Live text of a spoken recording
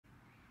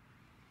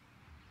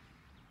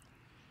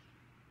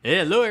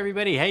Hello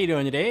everybody, how you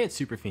doing today? It's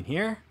Superfiend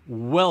here.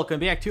 Welcome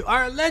back to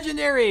our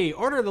legendary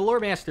Order of the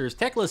Loremasters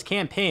Teclis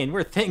campaign,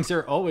 where things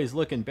are always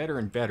looking better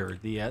and better.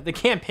 The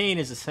campaign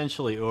is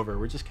essentially over.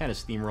 We're just kind of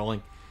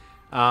steamrolling.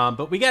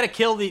 But we gotta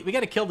kill the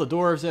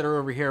dwarves that are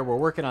over here. We're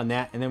working on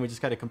that, and then we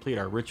just gotta complete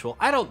our ritual.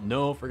 I don't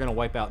know if we're gonna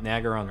wipe out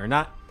Naggarond or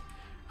not.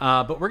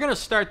 But we're gonna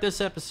start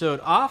this episode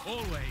off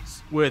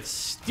with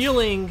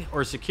stealing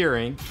or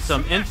securing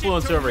some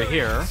influence over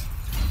here.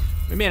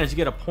 We managed to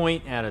get a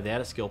point out of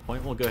that, a skill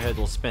point. We'll go ahead,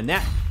 we'll spend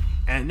that.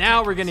 And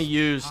now we're going to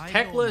use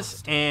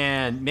Teclis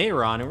and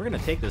Maeron, and we're going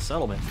to take the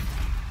settlement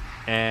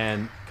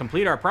and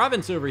complete our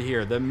province over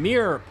here, the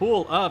Mirror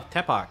Pool of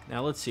Tepak.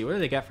 Now let's see, what do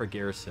they got for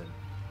garrison?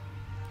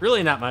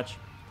 Really not much.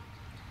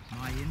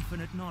 My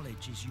infinite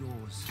knowledge is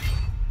yours.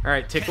 All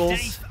right,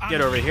 Tickles,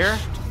 get over here.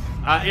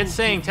 It's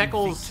saying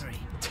Teclis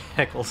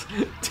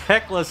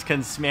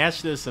can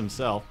smash this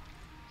himself.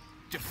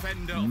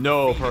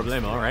 No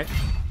problem, all right.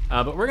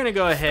 But we're going to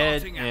go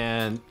ahead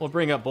and we'll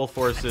bring up both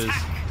forces.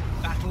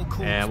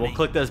 And we'll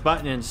click this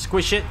button and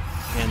squish it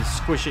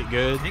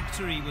good.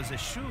 Victory was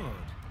assured.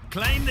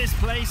 Claim this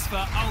place for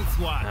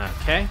Ulthwan.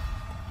 Okay.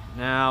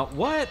 Now,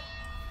 what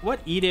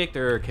edict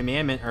or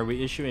commandment are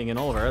we issuing in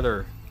all of our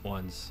other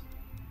ones?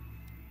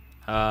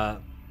 That's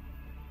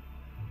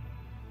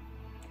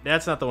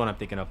not the one I'm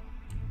thinking of.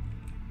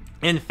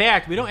 In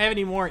fact, we don't have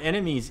any more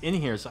enemies in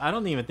here, so I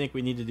don't even think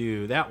we need to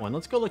do that one.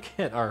 Let's go look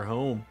at our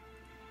home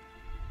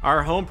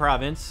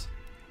province.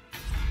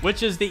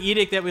 Which is the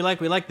edict that we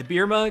like? We like the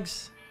beer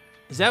mugs.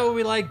 Is that what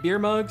we like? Beer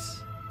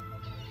mugs?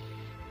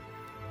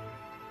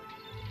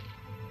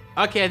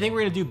 Okay, I think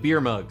we're gonna do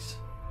beer mugs.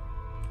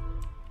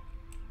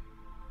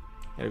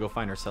 Gotta go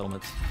find our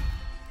settlements.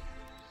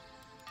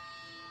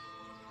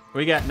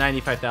 We got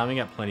 95,000. We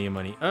got plenty of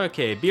money.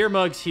 Okay, beer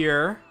mugs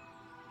here.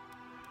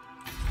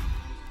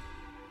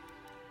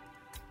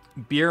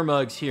 Beer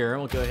mugs here.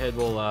 We'll go ahead.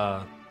 We'll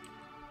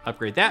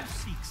upgrade that.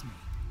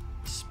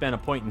 Spend a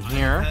point in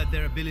here. I heard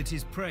their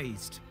abilities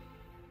praised.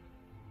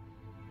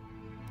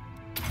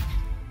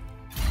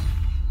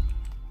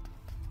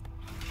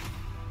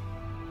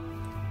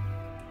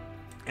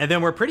 And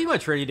then we're pretty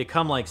much ready to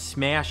come like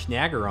smash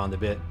Naggarond a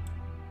bit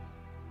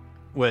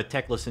with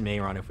Teclis and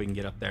Maeron if we can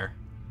get up there.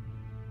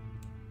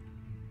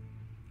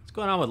 What's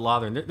going on with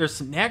Lothern? There's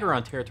some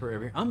Naggarond territory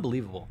over here.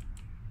 Unbelievable.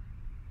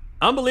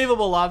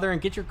 Unbelievable, Lothern.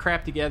 Get your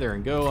crap together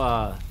and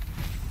go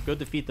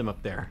defeat them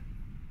up there.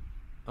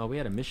 Oh, we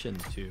had a mission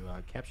to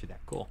capture that.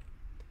 Cool.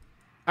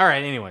 All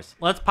right, anyways.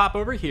 Let's pop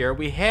over here.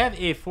 We have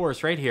a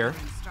force right here.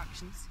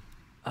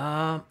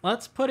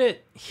 Let's put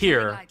it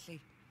here.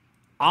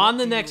 On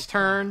the next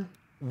turn,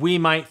 we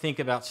might think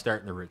about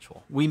starting the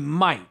ritual. We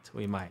might.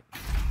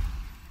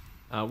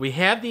 We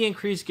have the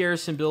increased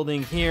garrison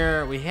building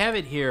here. We have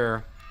it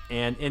here.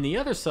 And in the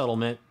other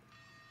settlement,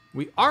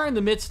 we are in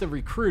the midst of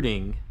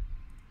recruiting.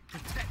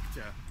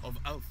 Protector of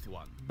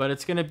Ulthwan. But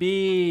it's going to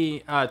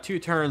be 2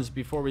 turns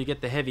before we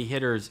get the heavy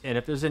hitters. And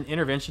if there's an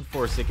intervention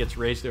force that gets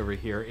raised over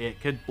here, it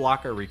could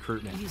block our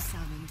recruitment. You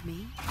summoned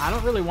me. I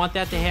don't really want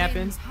that to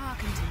happen.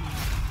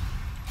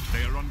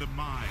 They are under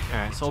my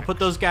Alright, so we'll put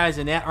those guys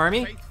in that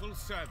army. faithful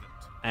servant.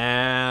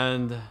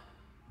 And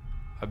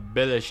a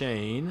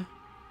Bel-Eshain.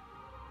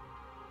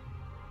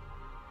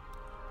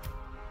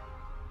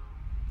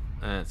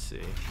 Let's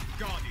see.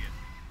 Guardian.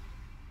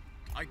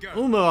 I go.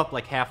 We'll move up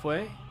like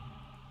halfway.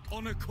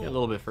 On a call. A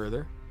little bit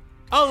further.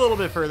 A little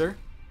bit further.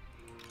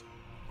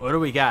 What do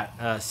we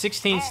got?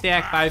 16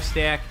 stack, 5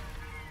 stack.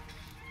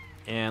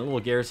 And a little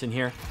garrison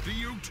here.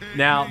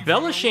 Now,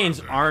 Bel-Eshain's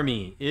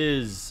army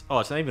is... Oh,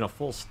 it's not even a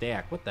full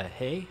stack. What the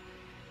hey?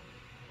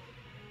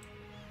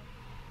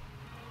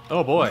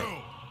 Oh, boy. No,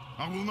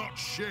 I will not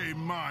shame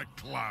my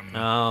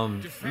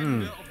clan.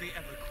 Defender of the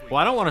Everqueen. Well,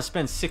 I don't want to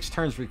spend 6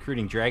 turns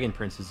recruiting dragon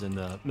princes in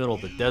the middle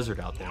of the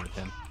desert out there with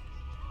him.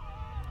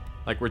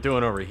 Like we're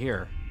doing over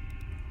here.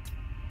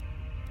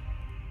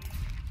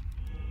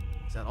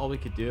 Is that all we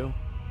could do?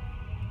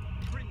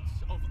 Prince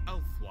of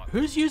Ulthwan.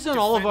 Who's using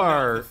all of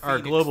our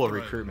global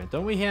recruitment?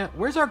 Don't we have...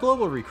 Where's our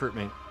global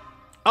recruitment?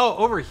 Oh,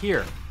 over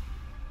here.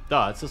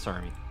 Duh, it's this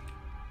army.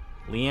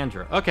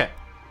 Leandra. Okay.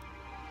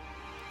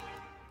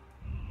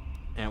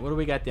 And what do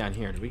we got down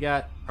here? Do we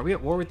got... Are we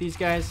at war with these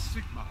guys?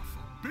 Sigmar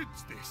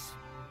forbids this.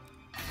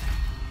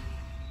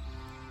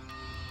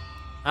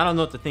 I don't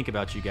know what to think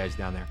about you guys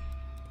down there.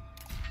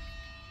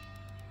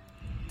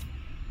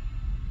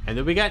 And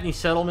do we got any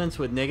settlements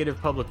with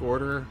negative public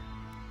order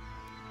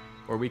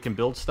where we can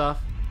build stuff?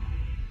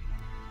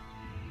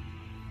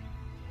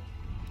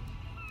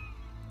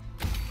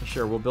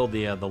 Sure, we'll build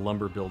the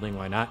lumber building.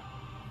 Why not?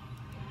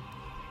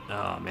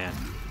 Oh, man.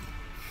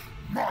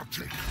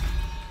 Marching.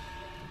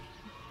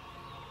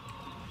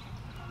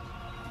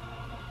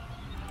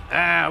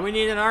 We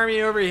need an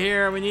army over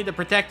here. We need to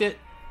protect it.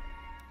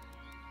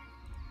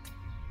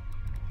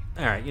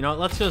 All right, you know,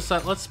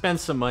 let's spend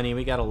some money.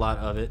 We got a lot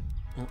of it.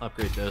 We'll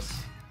upgrade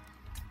this.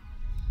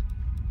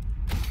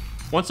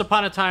 Once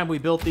upon a time, we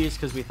built these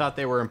because we thought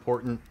they were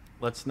important.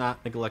 Let's not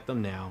neglect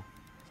them now.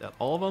 Is that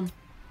all of them?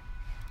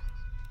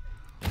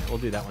 Yeah, we'll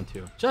do that one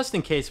too. Just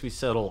in case we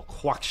settle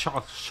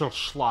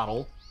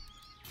Quackschlottle.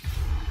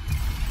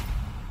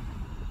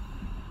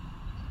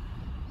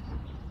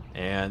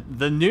 And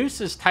the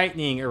noose is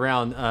tightening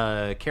around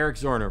Karak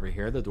Zorn over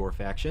here, the dwarf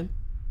faction.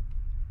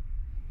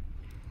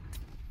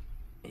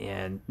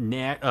 And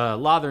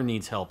Lothern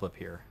needs help up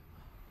here.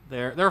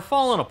 They're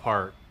falling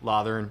apart,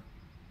 Lothern.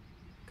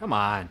 Come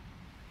on.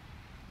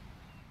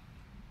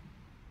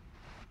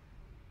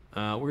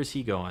 Where's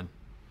he going?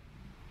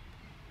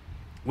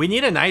 We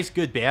need a nice,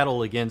 good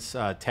battle against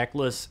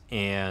Teclis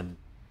and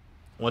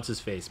what's his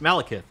face,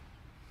 Malekith.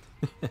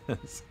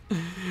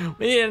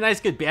 We need a nice,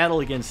 good battle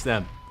against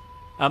them.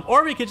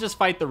 Or we could just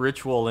fight the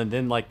ritual and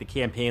then like the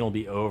campaign will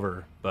be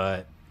over.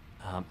 But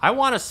I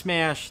want to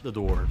smash the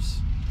dwarves.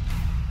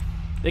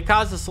 They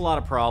cause us a lot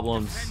of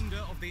problems.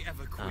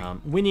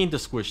 We need to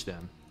squish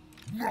them.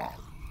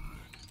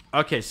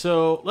 Okay,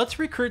 so let's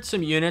recruit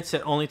some units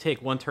that only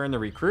take 1 turn to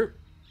recruit.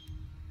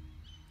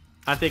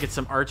 I think it's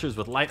some archers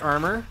with light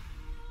armor.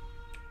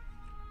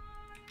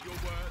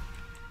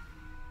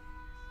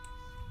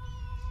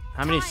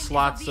 How many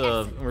slots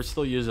of... We're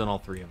still using all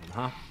 3 of them,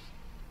 huh?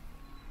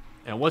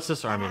 And what's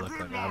this army look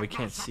like? We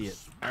can't see it.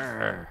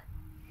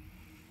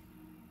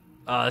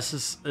 This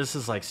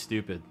is like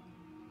stupid.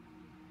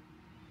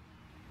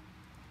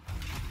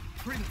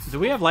 Do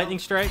we have lightning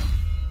strike?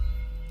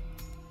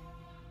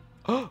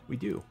 Oh, we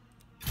do.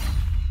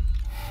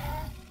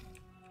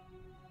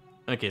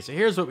 Okay, so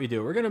here's what we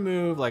do. We're gonna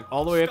move like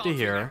all the way up to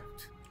here.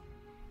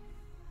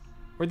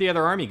 Where'd the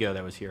other army go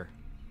that was here?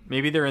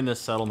 Maybe they're in this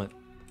settlement.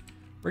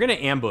 We're gonna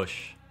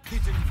ambush.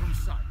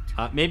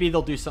 Maybe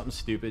they'll do something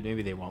stupid.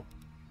 Maybe they won't.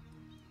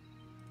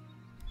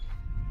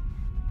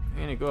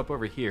 I'm gonna go up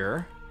over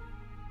here.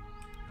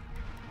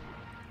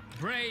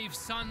 Brave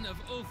son of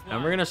Ulfweir.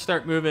 And we're gonna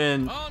start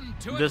moving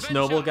this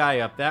noble guy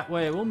up that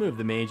way. We'll move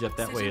the mage up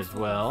that way as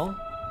well.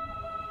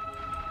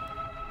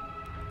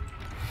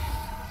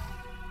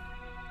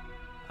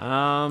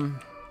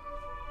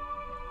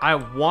 I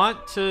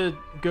want to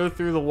go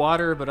through the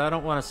water, but I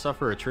don't want to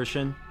suffer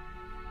attrition.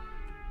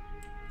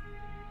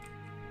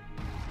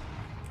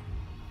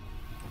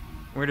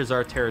 Where does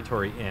our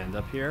territory end?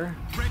 Up here?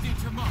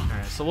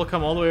 Alright, so we'll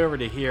come all the way over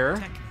to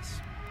here.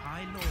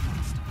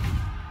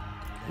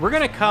 We're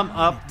going to come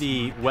up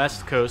the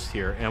west coast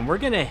here, and we're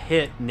going to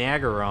hit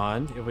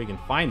Naggarond, if we can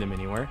find them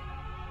anywhere.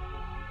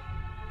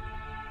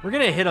 We're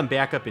going to hit them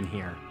back up in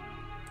here.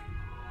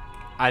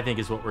 I think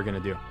is what we're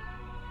going to do.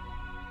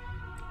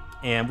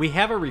 And we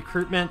have a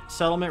recruitment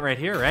settlement right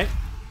here, right?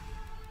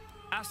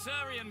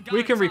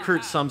 We can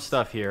recruit some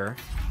stuff here.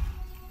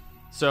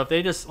 So if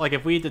they just, like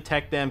if we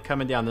detect them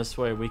coming down this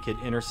way, we could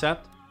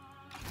intercept.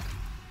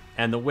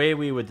 And the way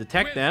we would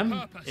detect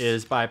them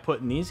is by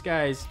putting these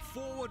guys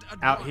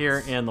out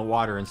here in the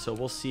water. And so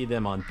we'll see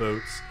them on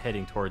boats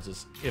heading towards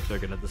us if they're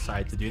going to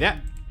decide to do that.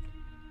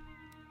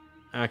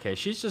 Okay,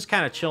 she's just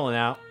kind of chilling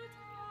out.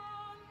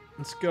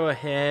 Let's go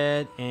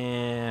ahead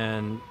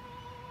and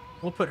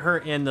we'll put her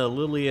in the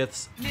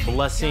Lilith's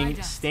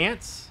Blessing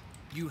stance.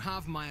 You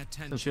have my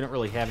attention. Since we don't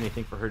really have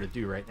anything for her to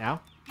do right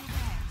now.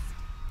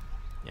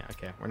 Yeah,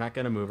 okay. We're not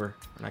going to move her.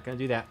 We're not going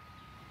to do that.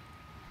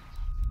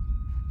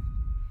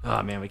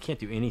 Oh, man, we can't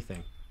do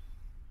anything.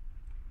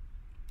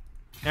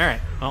 All right.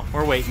 Well,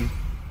 we're waiting.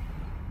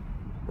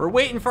 We're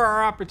waiting for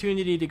our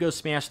opportunity to go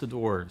smash the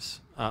dwarves.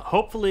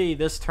 Hopefully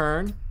this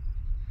turn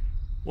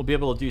we'll be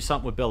able to do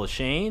something with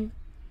Bel-Eshain.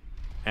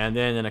 And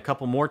then in a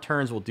couple more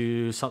turns, we'll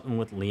do something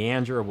with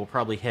Leandra. We'll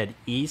probably head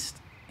east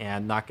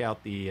and knock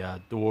out the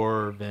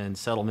dwarven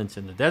settlements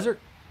in the desert.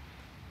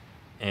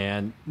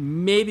 And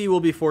maybe we'll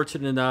be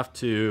fortunate enough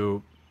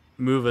to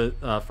move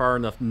far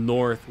enough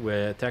north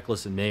with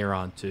Teclis and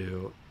Maeron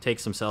to take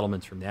some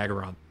settlements from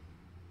Naggarond.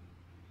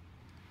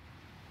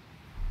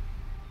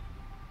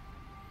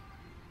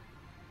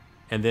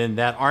 And then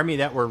that army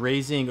that we're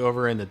raising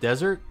over in the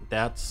desert,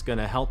 that's going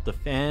to help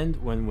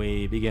defend when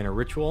we begin a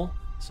ritual.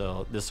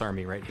 So this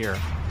army right here.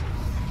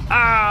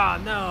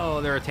 Ah,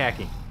 no, they're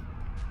attacking.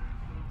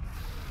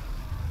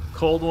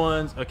 Cold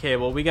ones. Okay,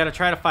 well, we got to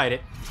try to fight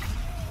it.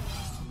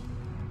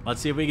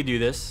 Let's see if we can do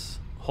this.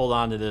 Hold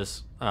on to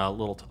this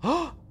little...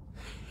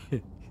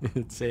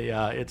 it's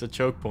a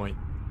choke point.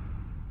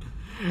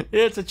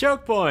 It's a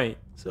choke point.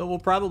 So we'll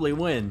probably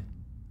win.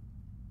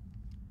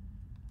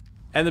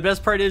 And the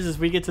best part is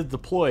we get to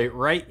deploy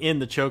right in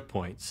the choke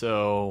point.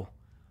 So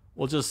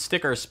we'll just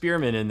stick our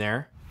spearmen in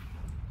there.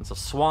 It's a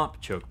swamp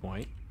choke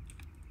point.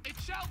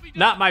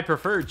 Not my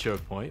preferred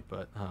choke point,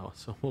 but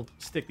so we'll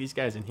stick these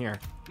guys in here.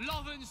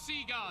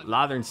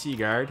 Lothern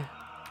Seaguard.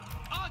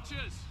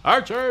 Archers.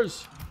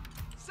 Archers.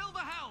 Silver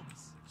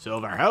helms.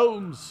 Silver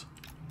helms.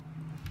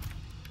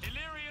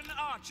 Illyrian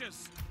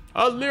archers.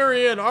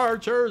 Illyrian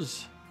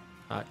archers.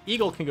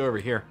 Eagle can go over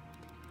here.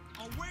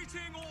 Awaiting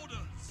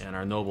orders. And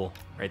our noble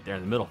right there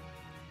in the middle.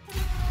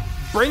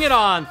 Bring it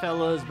on,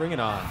 fellas. Bring it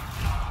on.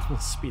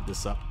 Let's speed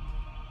this up.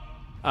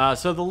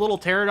 So the little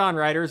pterodon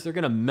riders, they're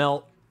going to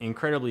melt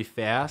incredibly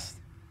fast.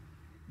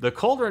 The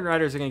cauldron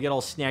riders are going to get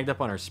all snagged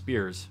up on our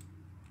spears.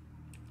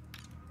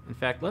 In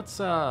fact, let's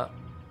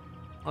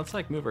let's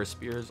like move our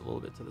spears a little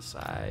bit to the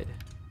side.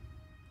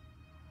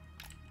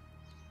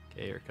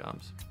 Okay, here it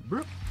comes.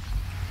 Broop.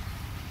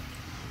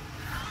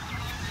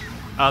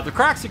 The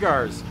Karak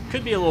Cigars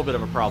could be a little bit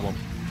of a problem.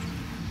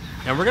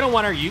 And we're going to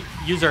want to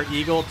use our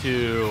eagle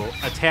to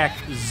attack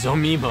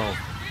Zomimo.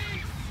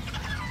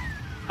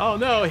 Oh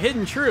no,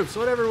 hidden troops.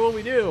 Whatever will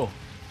we do?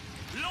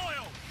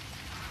 Loyal.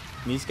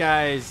 These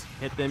guys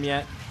hit them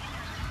yet?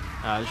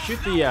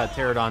 Shoot the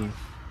pterodon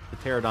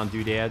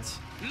doodads.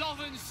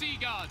 Loven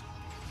Seaguard.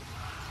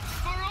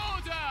 For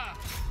order.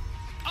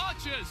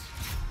 Archers.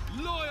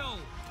 Loyal.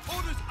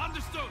 Orders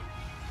understood.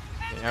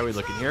 Okay, how are we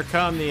looking? Here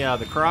come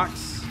the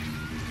Crocs.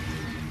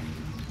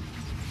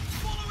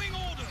 Following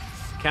orders.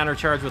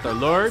 Countercharge with our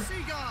Lord.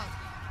 Seaguard.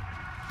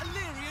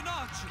 Illyrian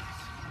archers.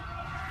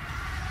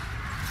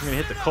 I'm going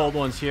to hit the cold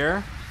ones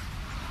here.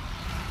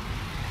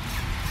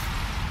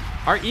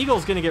 Our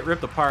eagle's going to get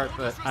ripped apart,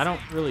 but I don't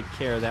really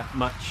care that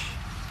much.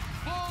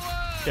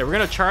 Forward. Okay, we're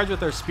going to charge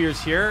with our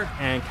spears here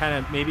and kind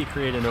of maybe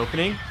create an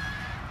opening.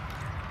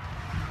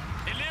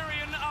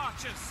 Illyrian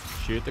archers.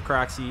 Shoot the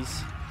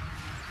Croxies.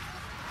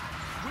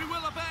 We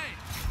will obey.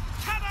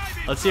 Can I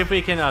be Let's see if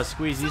we can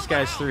squeeze these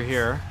guys through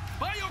here.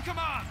 by your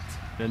command?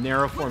 The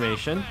narrow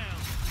formation.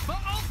 For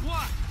Ulf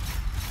one.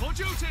 For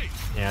duty.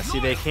 Yeah, see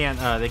they can't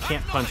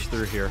punch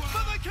through here.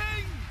 For the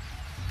king.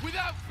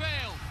 Without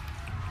fail.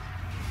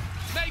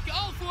 Make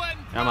Ulfwen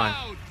Come on.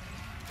 proud.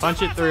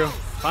 Punch it through.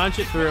 Punch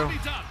it through. Be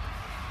done.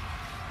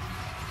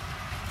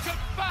 To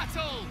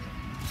battle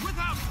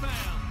without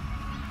fail.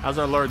 How's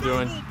our Lord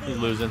doing? He's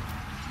losing.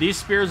 These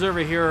spears over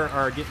here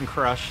are getting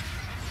crushed.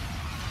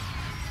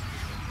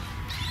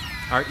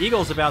 Our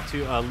eagle's about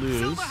to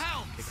lose. Okay,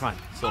 come on,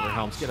 Silver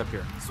Helms, get up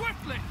here.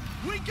 Swiftly.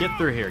 We go. Get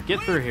through here. Get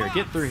We through here. Get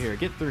march. through here.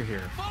 Get through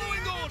here.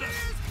 Following orders.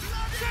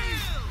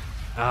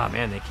 Ah,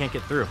 man, they can't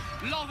get through.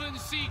 Loven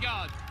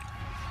Seaguard.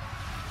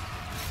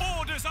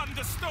 Orders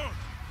understood.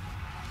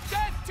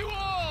 Death to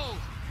all.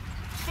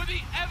 For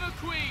the Ever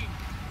Queen.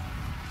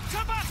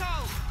 To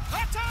battle.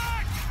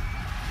 Attack.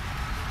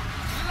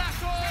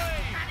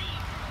 Lacoy.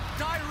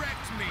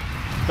 Direct me.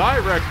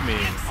 Direct me.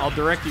 I'll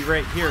direct you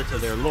right here to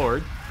their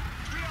Lord.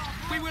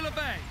 We will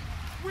obey.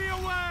 We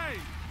away.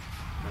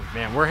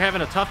 Man, we're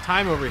having a tough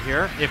time over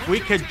here. If we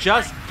could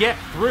just get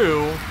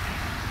through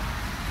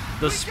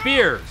the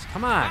spears.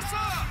 Come on.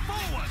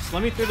 Forward. Just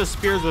let me through the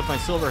spears with my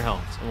Silver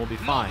Helms, and we'll be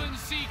fine. Loven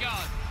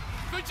Seaguard.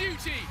 For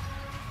duty.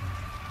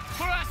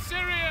 For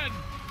Assyrian.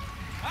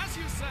 As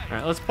you say. All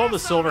right, let's pull the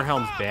Silver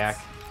Helms back.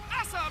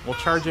 We'll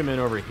charge them in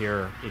over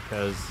here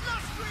because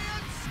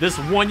this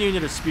one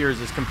unit of spears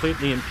is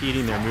completely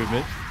impeding their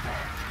movement.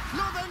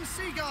 Loven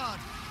Seaguard.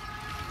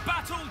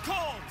 Battle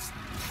calls.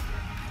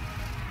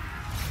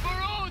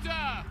 For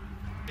order.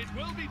 It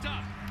will be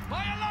done.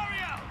 By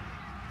Ilariel.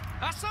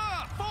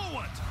 Assa,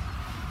 forward.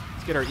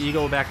 Let's get our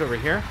eagle back over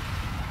here.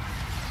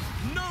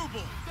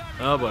 Noble.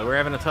 Oh boy, we're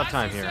having a tough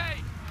time As you here.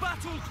 say,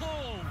 battle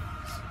calls.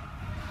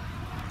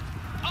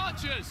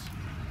 Archers.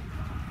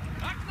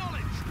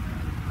 Acknowledged.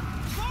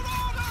 For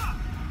order.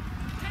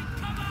 Take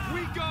cover.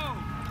 We go.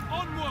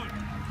 Onward.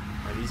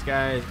 Are these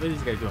guys, what are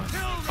these guys doing?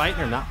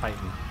 Fighting or not fighting?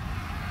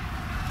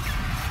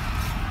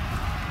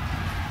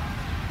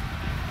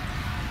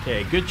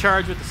 Okay, good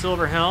charge with the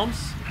Silver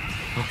Helms.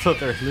 Although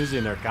they're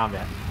losing their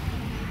combat.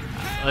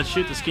 Let's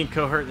shoot the skink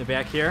cohort in the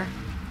back here.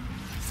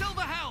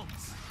 Silver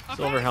Helms.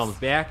 Silver Helms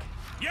back.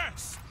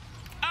 Yes.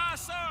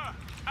 Sir.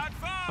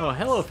 Advance. Oh,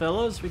 hello,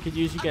 fellows. We could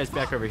use you guys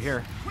back over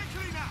here.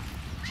 Quickly now.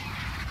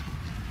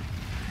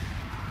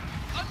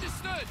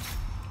 Understood.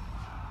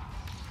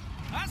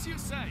 As you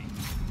say.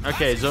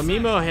 Okay,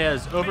 Zomimo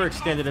has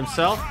overextended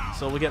himself,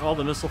 so we'll get all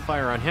the missile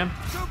fire on him.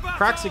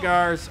 Karak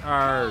Cigars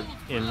are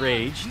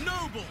enraged.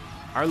 Noble.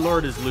 Our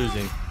Lord is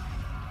losing.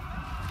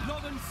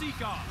 Loven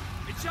Seaguard.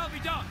 It shall be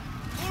done.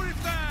 Or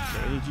if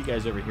I need you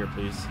guys over here,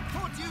 please.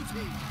 For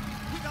duty.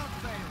 Without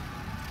fail.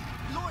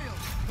 Loyal.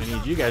 I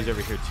need you guys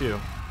over here, too.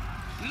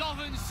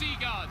 Loven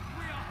Seaguard.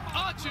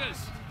 Archers.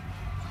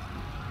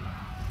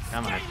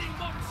 Come on. Scaling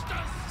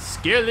monsters.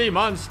 Scaly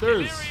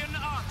monsters! Illyrian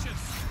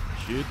archers.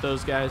 Shoot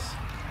those guys.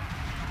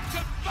 To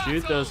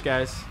Shoot battle. those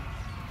guys.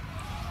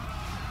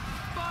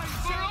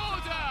 For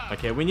order.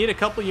 Okay, we need a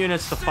couple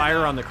units to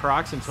fire on the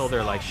Crocs until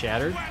they're, like,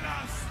 shattered.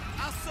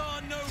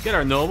 Let's get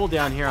our Noble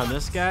down here on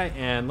this guy,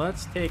 and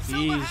let's take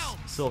these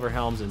Silver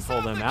Helms and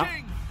pull them out.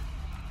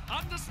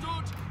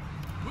 Understood.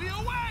 We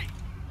away.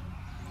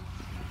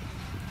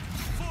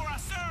 For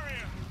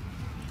Assyria.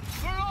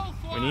 For all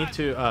We need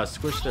to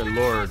squish their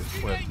Lord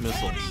with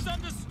missiles.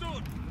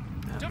 Understood.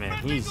 Oh, man,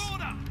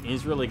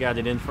 he's really got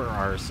it in for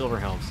our Silver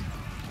Helms.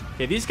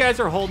 Okay, these guys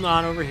are holding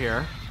on over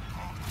here.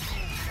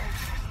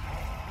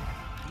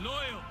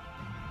 Loyal.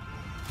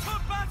 For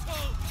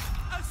battle.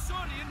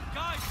 Assyrian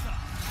Kaiser.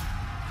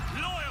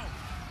 Loyal.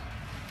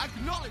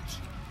 Acknowledge.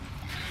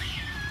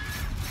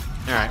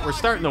 All right, we're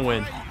starting to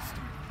win.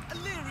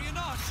 Illyrian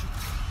archers.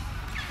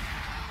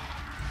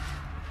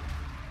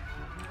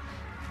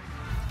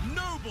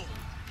 Noble.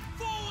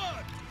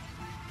 Forward.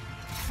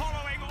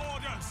 Following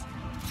orders.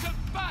 To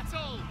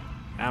battle.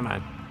 Come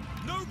on.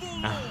 Noble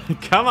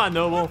Lord. Come on,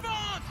 Noble.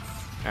 Advance.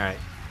 All right.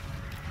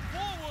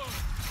 Forward!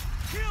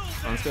 Kill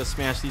them! Let's go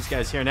smash these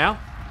guys here now.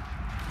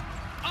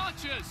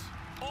 Archers!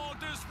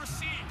 Orders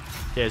received!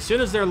 Okay, as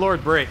soon as their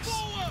lord breaks,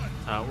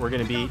 Forward! we're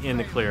going to be in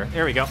the clear.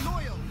 There we go.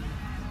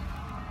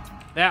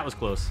 That was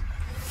close.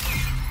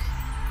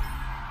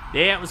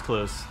 Yeah, it was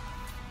close.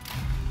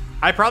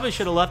 I probably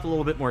should have left a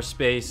little bit more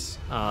space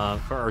for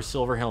our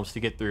silver helms to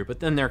get through, but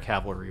then their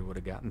cavalry would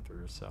have gotten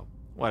through, so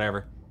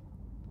whatever.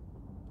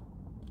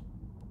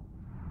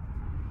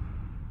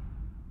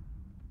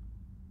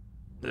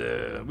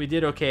 We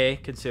did okay,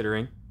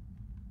 considering.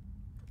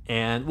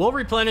 And we'll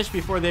replenish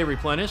before they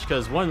replenish,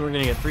 because one, we're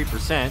going to get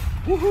 3%.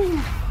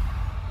 Woohoo!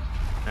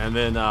 And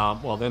then,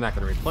 well, they're not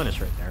going to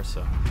replenish right there,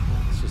 so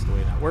it's just the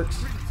way that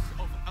works. Prince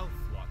of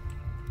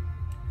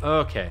Elfwan.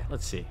 Okay,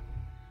 let's see.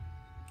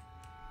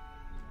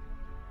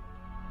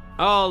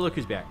 Oh, look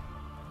who's back.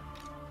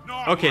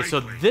 Not Okay, so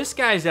likely. this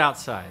guy's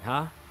outside,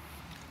 huh?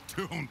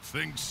 Don't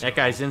think so. That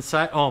guy's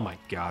inside. Oh my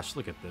gosh,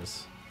 look at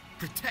this.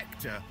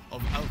 Protector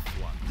of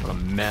Elfwan. What a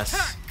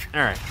mess.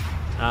 All right,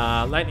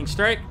 lightning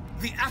strike.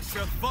 The Asher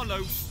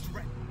follows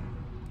strength.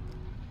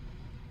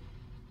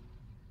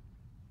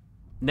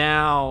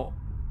 Now,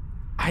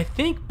 I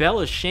think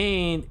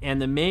Bel-Eshain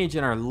and the mage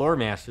and our lore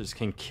masters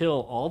can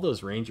kill all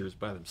those rangers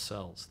by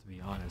themselves, to be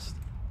honest.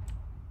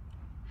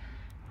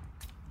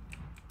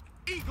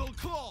 Eagle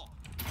Claw.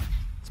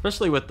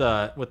 Especially with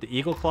the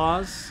eagle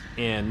claws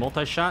and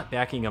multi-shot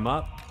backing them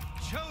up.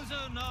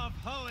 Chosen of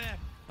Hoeth!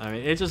 I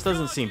mean, it just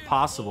doesn't seem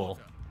possible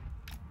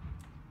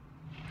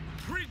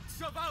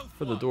Prince of Elfwan.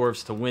 for the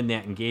dwarves to win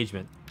that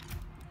engagement.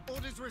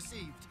 Orders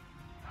received.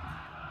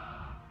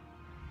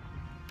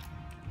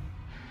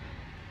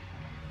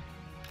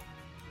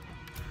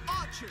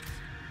 Archers.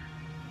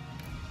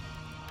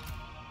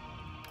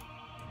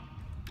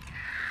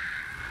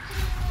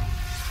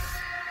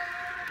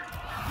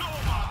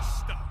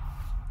 Lawmaster.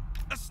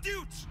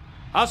 Astute.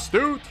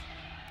 Astute!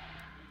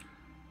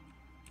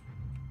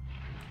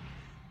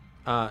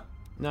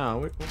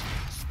 No,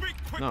 Speak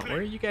quickly. no, where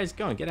are you guys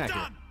going? Get out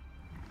here. Done.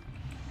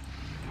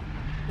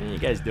 What are you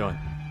guys doing?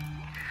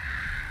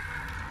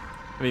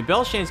 I mean,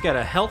 Bel-Eshain's got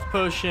a health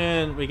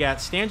potion. We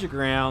got stand your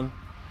ground.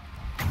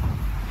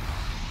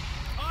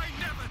 I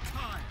never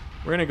tire.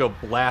 We're gonna go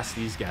blast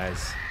these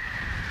guys.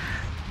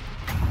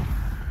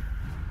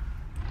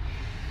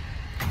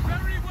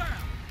 Very well.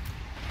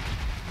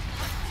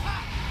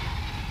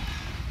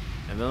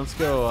 And then let's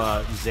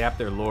go zap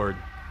their lord.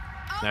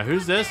 Now,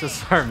 who's this?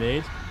 This is our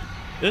mage.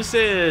 This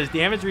is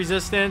damage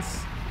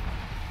resistance,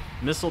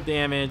 missile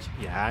damage.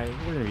 Yeah,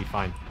 we're gonna be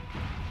fine.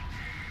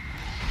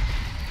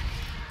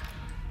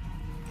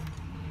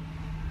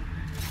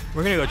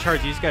 We're gonna go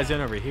charge these guys in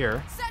over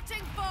here.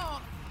 Setting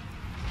forth.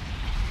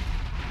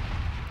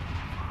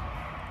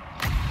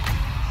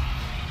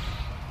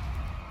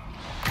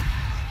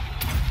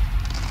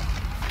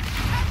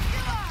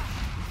 Endure.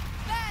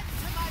 Bend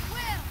to my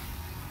will.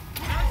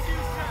 As you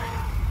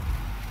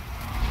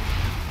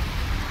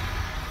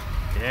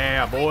say.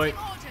 Yeah, boy. Waiting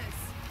orders.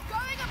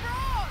 Going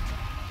abroad.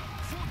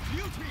 For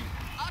duty.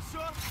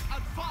 Asher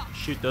advance.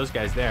 Shoot those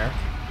guys there.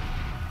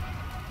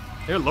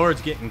 Their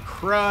lord's getting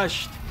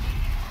crushed.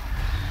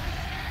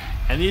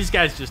 And these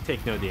guys just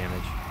take no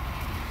damage.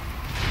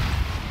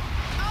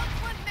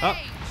 Outward Oh,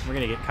 mage. we're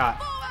gonna get caught.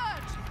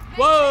 Forward.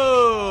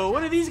 Whoa!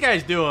 What are these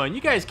guys doing?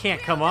 You guys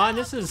can't come on.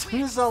 This is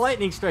a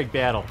lightning strike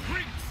battle.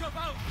 Prince of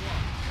Elfwan.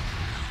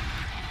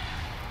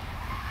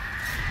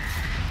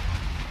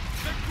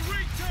 The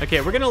greater.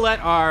 Okay, we're gonna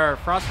let our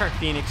Frostheart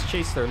Phoenix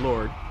chase their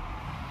lord.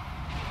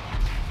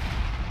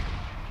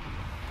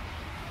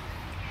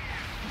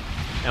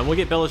 And we'll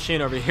get Bel-Eshain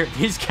over here.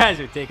 These guys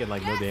are taking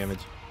like no damage.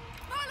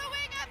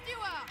 Following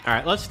Endure. All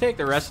right, let's take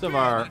the rest of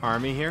our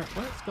army here.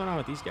 What's going on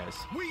with these guys?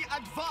 We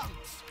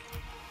advance.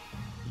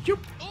 Yoop.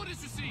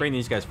 Orders received! Bring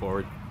these guys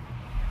forward.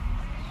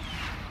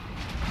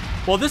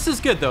 Well, this is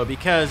good though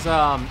because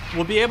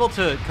we'll be able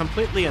to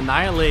completely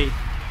annihilate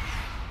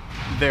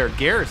their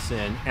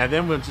garrison, and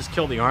then we'll just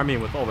kill the army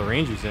with all the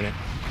rangers in it.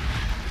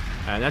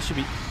 And that should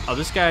be. Oh,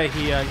 this guy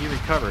he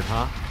recovered,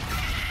 huh?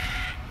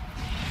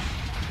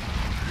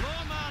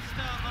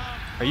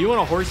 Are you on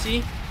a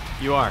horsey?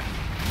 You are.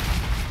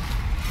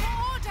 For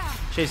order.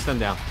 Chase them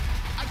down.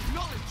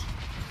 Acknowledge.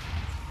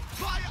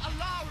 By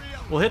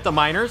Alariel. We'll hit the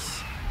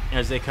miners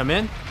as they come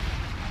in.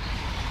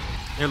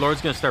 Their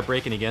lord's gonna start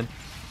breaking again.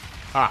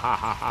 Ha ha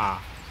ha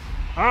ha.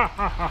 Ha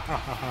ha ha ha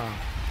ha.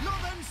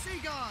 Northern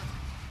Seaguard.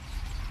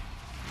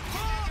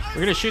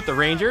 We're gonna shoot the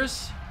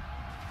rangers.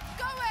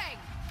 Going.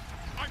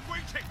 I'm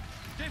waiting.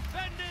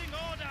 Defending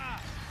order!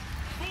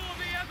 For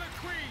the Ever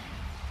Queen!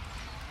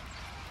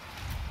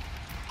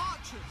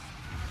 Archers.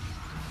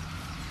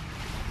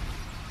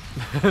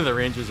 The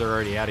rangers are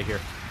already out of here.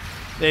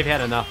 They've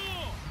had enough.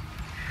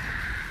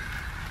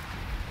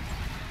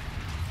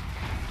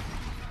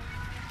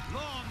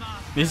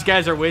 Lawmaster! These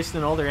guys are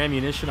wasting all their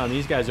ammunition on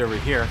these guys over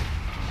here.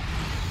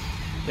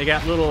 They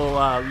got little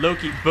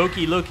Loki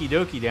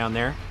Doki down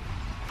there.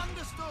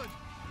 Understood.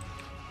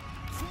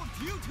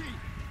 For duty.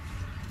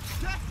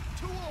 Death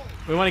to all.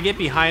 We want to get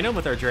behind them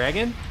with our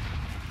dragon.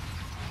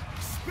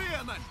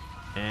 Spearmen.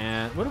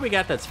 And what do we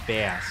got that's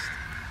fast?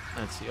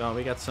 Let's see. Oh,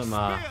 we got some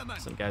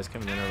guys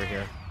coming in over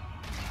here.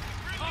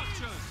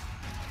 Archers!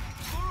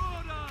 For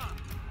order!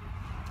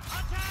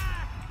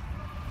 Attack!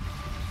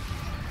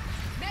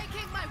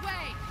 Making my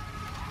way.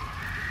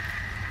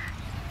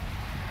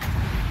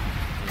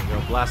 There we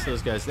go. Blast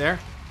those guys there.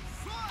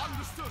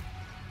 Understood.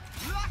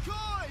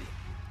 Lakoi!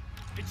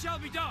 It shall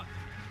be done!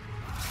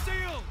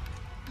 Steel!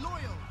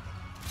 Loyal.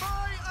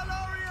 By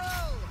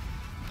Alariel!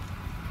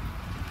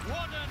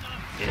 Warden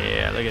of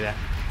Yeah, look at that.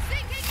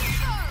 Sinking the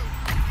foe.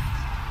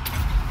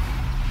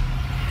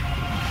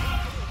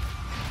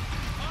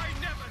 I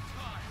never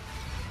tire!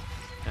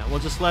 Yeah, we'll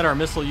just let our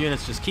missile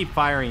units just keep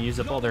firing and use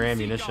up all their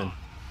ammunition.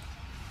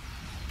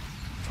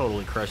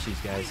 Totally crush these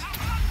guys. Winds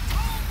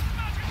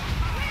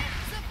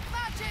of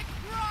magic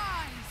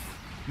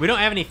rise. We don't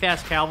have any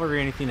fast cavalry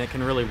or anything that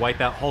can really wipe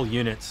out whole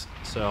units,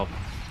 so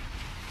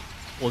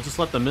we'll just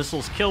let the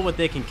missiles kill what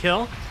they can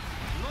kill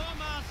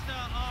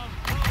Lawmaster of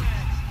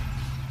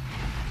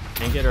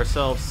Poets! and get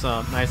ourselves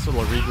some nice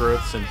little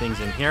regrowths and things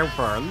in here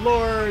for our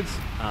lords.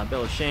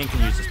 Bel-Eshain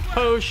can use his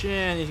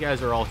potion. These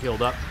guys are all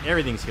healed up.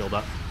 Everything's healed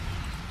up.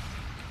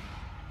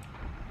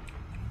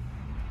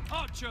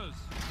 Archers!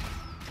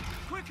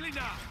 Quickly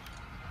now!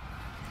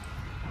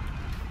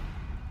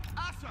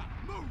 Asa,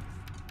 move!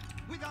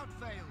 Without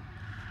fail.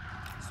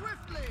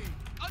 Swiftly!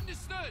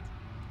 Understood.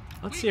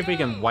 Let's see if we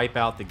can wipe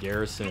out the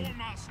garrison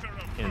Master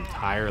of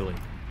entirely.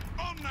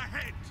 on the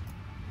head.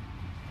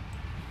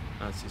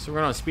 Let's see. So we're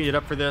going to speed it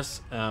up for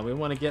this. We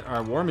want to get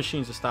our war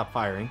machines to stop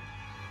firing.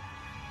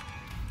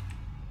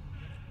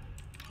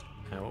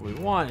 And what we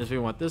want is we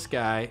want this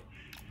guy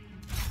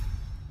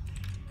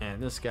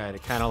and this guy to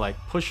kind of like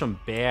push them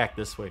back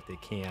this way if they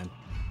can.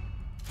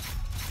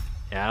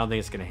 Yeah, I don't think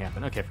it's going to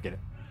happen. Okay, forget it.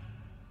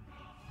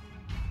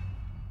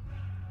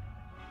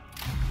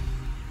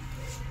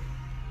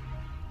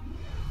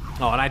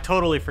 Oh, and I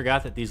totally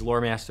forgot that these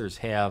lore masters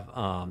have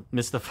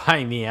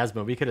mystifying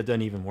miasma. We could have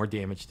done even more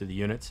damage to the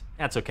units.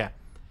 That's okay.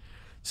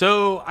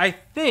 So I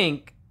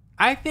think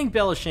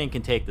Bel-Eshain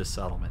can take this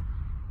settlement.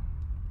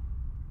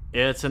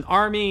 It's an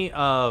army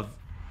of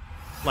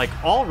like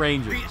all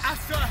rangers. The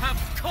Asa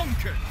have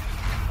conquered!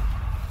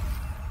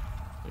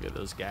 Look at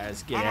those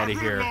guys. Get out of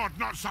here. Lord,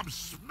 not some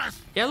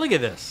smith. Yeah, look at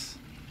this.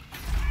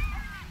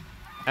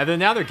 And then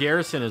now their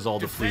garrison is all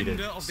depleted.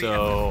 Defender of the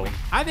So Evergreen.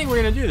 I think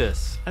we're going to do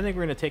this. I think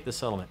we're going to take the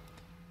settlement.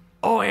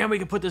 Oh, and we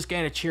can put this guy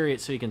in a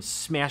chariot so he can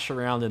smash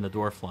around in the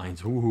dwarf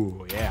lines.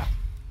 Ooh, yeah.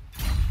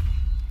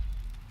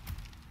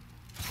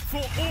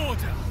 For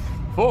order!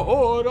 For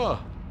order.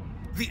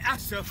 The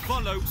Asa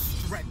follow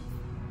strength!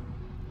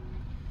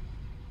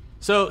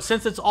 So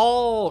since it's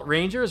all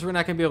rangers, we're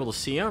not going to be able to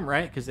see them,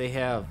 right? Because they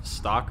have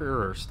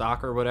stalker or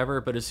stock or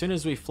whatever. But as soon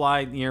as we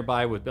fly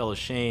nearby with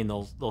Bel-Eshain,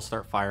 they'll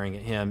start firing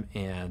at him,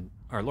 and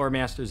our lore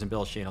masters and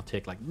Bel-Eshain will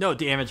take like no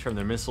damage from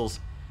their missiles,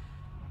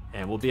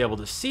 and we'll be able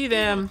to see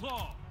them.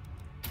 Claw!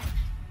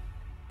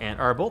 And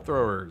our bolt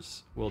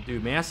throwers will do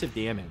massive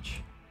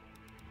damage.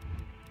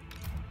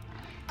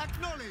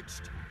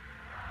 Acknowledged!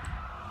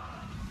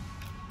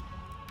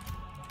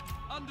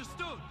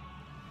 Understood!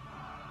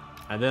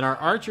 And then our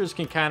archers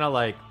can kind of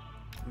like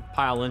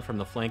pile in from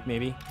the flank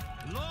maybe.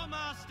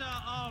 Lawmaster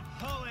of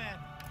Poet!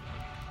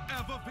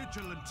 Ever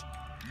vigilant.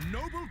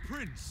 Noble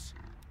prince.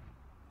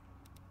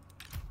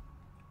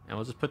 And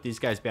we'll just put these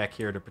guys back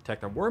here to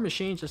protect our war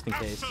machines just in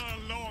case. Sir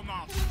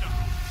Lawmaster,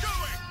 do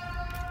it.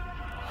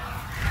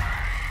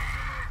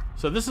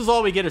 So this is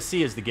all we get to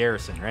see is the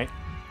garrison, right?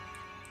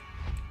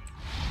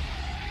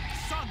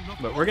 Son of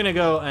But we're going to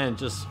go and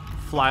just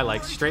fly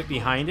like straight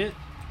behind it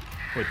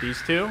with these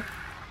two.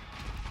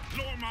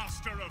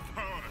 Lawmaster of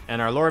Power.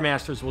 And our lore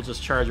masters will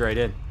just charge right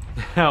in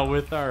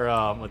with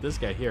our with this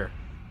guy here.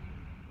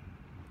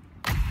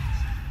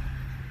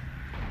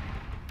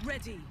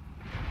 Ready.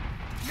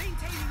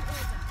 Maintaining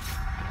order.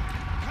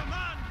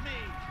 Command me!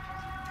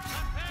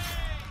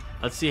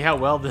 Campaign! Let's see how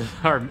well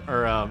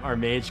our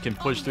mage can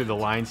push through the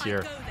lines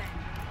here. Go then.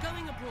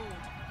 Going abroad.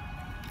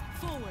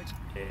 Forward.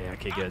 Yeah,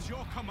 okay, good. At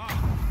your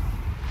command!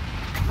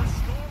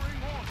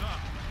 Restoring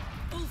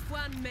order!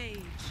 Ulfwan mage.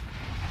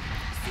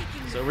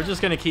 Seeking So we're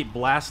just going to keep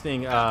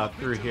blasting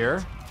through here.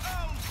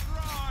 Elves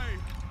cry!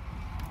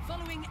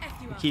 following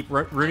Ethua. Keep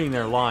rooting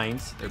their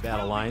lines, their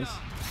battle lines.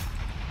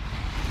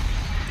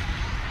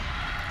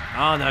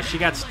 Oh no, she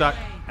got stuck.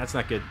 That's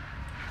not good.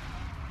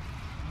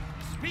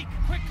 Speak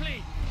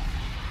quickly!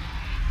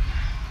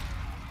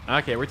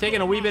 Okay, we're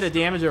taking a wee bit of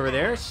damage over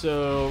there,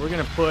 so we're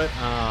gonna put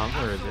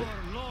where is it?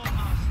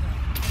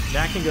 Lawmaster!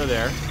 That can go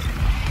there.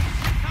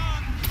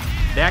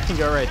 That can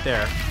go right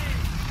there.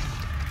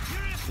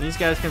 These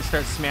guys can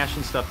start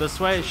smashing stuff this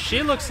way.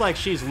 She looks like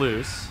she's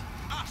loose.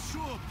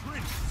 Assure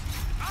prince.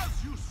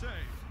 As you say.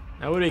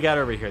 Now what do we got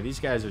over here? These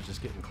guys are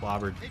just getting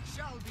clobbered. It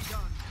shall be done.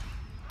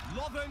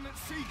 Lothern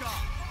Seagull.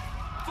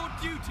 For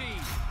duty.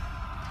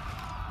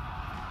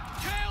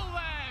 Kill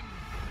them.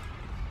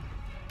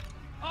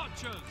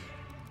 Archers!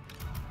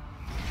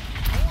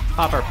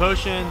 Pop our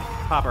potion,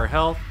 pop our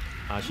health.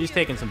 She's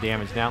taking some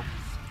damage now.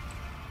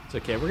 It's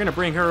okay. We're gonna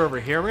bring her over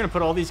here. We're gonna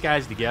put all these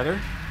guys together.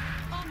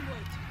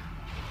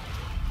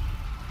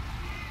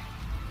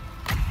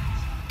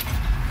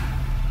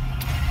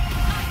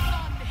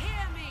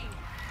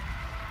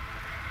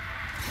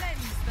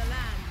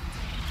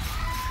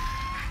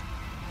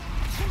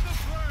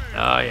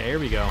 here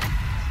we go.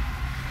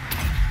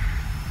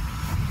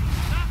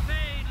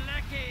 Nothing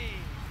lucky.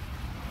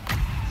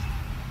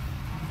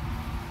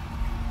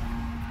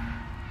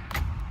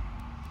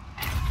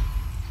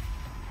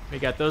 We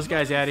got those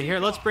guys out of here.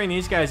 Let's bring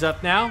these guys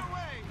up now.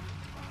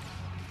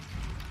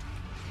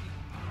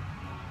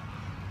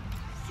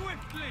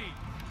 Swiftly.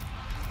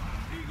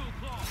 Eagle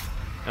claw.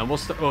 And we'll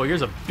oh,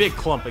 here's a big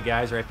clump of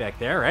guys right back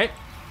there, right?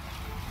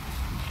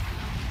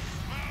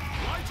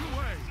 Right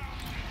away.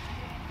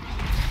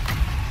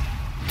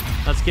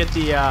 Let's get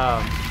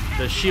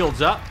the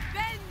shields up.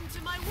 Bend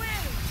to my will.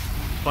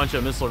 Bunch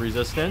of missile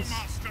resistance.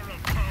 Master of Herd.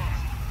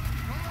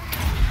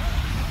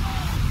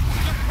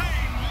 The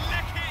pain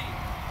lucky.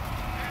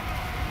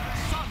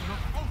 Son of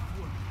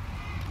Oathwood.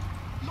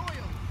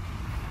 Loyal.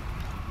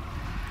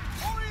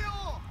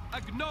 Oriole.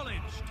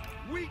 Acknowledged.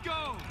 We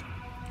go.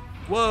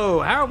 Whoa,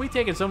 how are we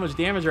taking so much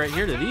damage right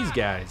here to these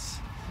guys?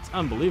 It's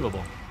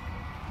unbelievable.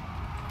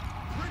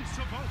 Prince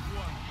of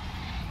Oathwood.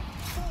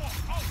 For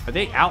Oathwood. Are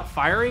they out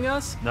firing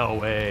us? No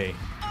way.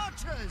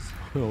 Archers.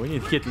 Oh, we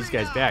need to get these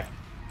guys back.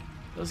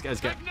 Those guys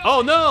got...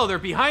 Oh no, they're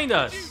behind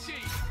us.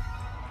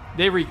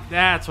 Duty.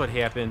 That's what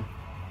happened.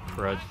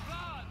 Crud.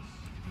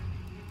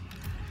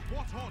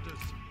 What orders?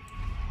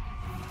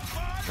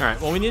 All right,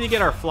 well, we need to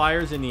get our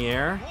flyers in the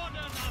air. Warden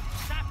of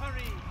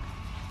Sappery.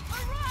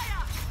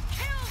 Mariah.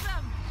 Kill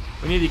them.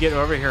 We need to get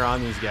over here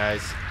on these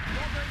guys.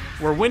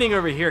 We're winning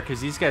over here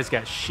because these guys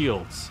got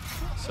shields.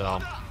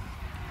 So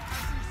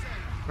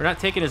we're not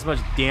taking as much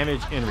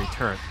damage in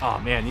return. Oh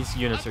man, these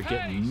units are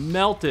getting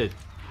melted.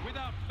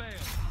 Without fail.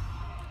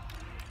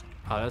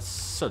 Oh, that's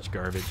such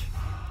garbage.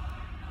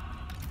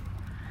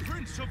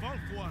 Prince of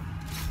Oathwood.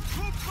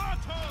 To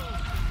battle.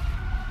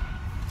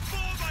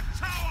 For the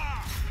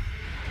tower!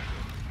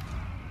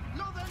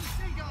 Northern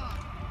Seaguard.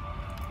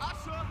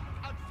 Asher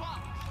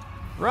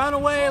advance. Run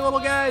away, little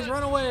guys,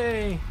 run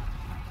away.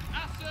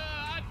 Asa,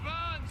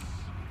 advance.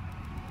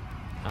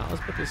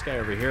 Let's put this guy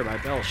over here by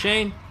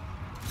Bel-Eshain.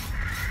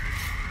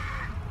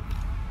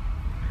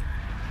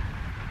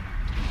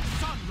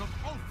 Son of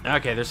Oathwood.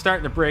 Okay, they're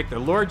starting to break. Their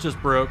lord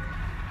just broke.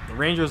 The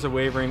Rangers are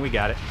wavering. We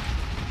got it.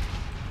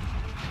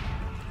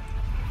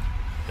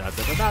 Da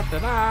da da da da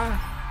da.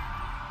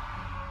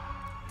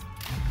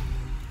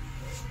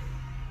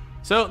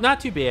 So, not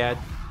too bad.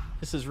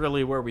 This is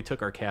really where we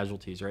took our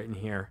casualties, right in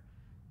here.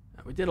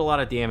 We did a lot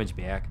of damage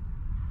back.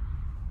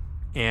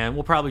 And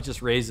we'll probably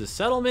just raise the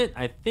settlement.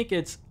 I think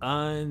it's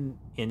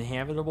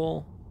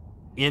uninhabitable,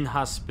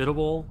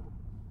 inhospitable,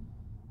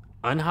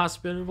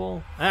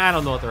 unhospitable. I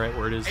don't know what the right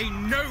word is. A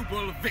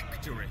noble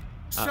victory.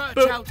 Search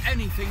boop. out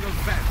anything of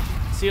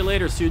value. See you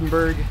later,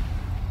 Sudenberg.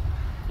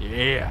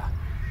 Yeah.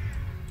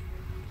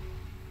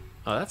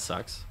 Oh, that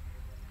sucks.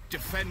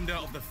 Defender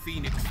of the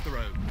Phoenix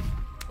Throne.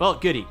 Well,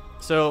 goody.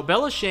 So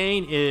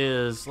Bel-Eshain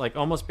is like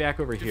almost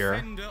back over here.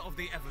 Defender of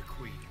the Ever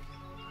Queen.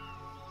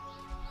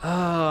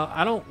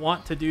 I don't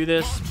want to do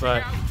this,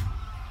 but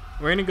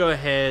we're gonna go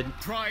ahead.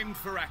 Primed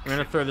for action. We're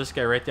gonna throw this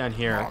guy right down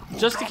here,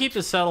 just to keep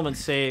the settlement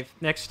safe.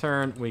 Next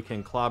turn, we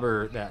can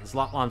clobber that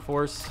Zlotlan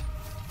force.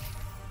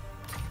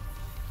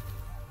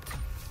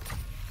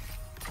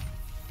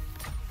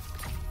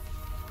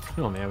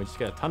 Oh man, we just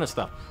got a ton of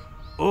stuff.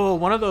 Oh,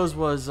 one of those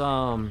was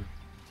I'm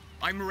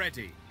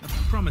ready.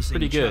 Promising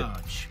pretty good.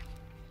 charge.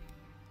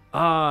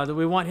 Do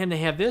we want him to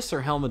have this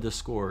or Helm of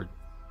Discord?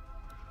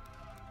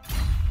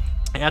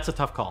 That's a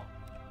tough call.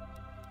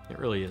 It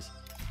really is.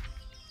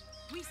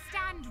 We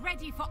stand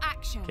ready for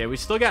action. Okay, we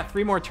still got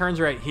 3 more turns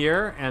right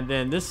here, and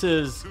then this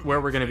is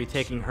where we're going to be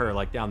taking her,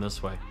 like down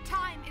this way.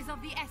 Time is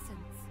of the essence.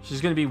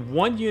 She's going to be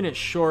 1 unit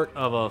short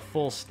of a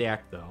full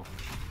stack, though.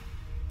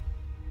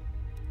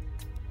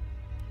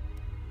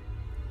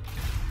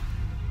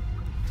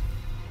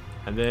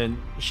 And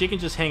then she can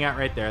just hang out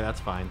right there. That's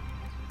fine.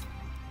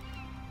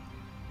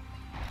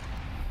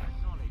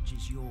 Knowledge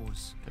is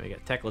yours. And we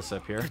got Teclis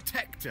up here.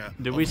 Protector.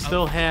 Do of we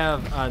still Oath.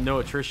 have no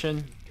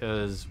attrition?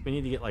 Because we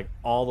need to get like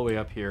all the way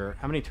up here.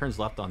 How many turns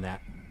left on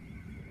that?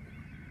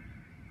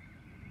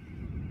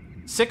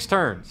 6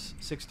 turns.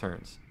 6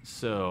 turns.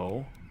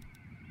 So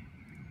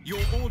Your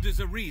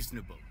orders are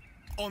reasonable.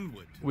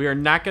 Onward. we are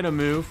not going to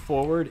move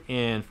forward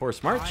in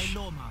force march I,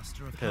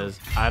 Lawmaster of because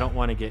Hell. I don't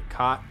want to get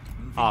caught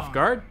off on.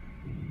 guard.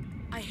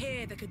 I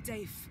hear the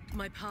Kadaf.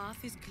 My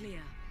path is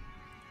clear.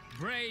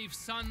 Brave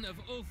son of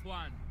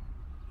Ulthuan.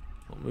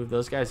 We'll move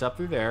those guys up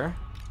through there.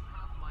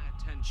 My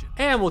attention.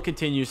 And we'll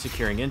continue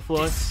securing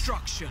influence.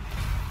 Destruction.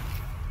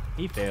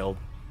 He failed.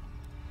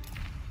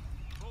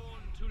 Born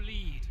to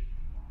lead.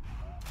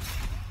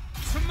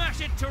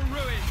 Smash it to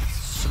ruins.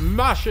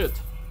 Smash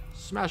it!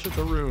 Smash it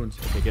to ruins.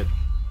 Okay, good.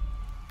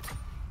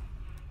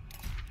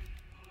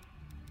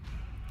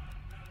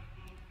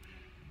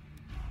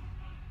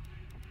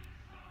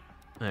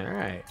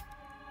 Alright.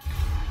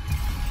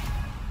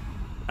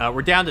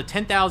 We're down to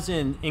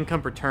 10,000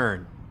 income per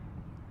turn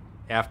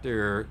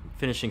after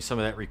finishing some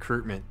of that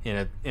recruitment.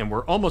 And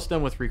we're almost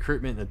done with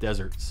recruitment in the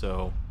desert,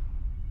 so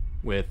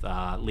with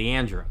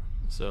Leandra.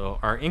 So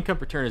our income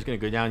per turn is going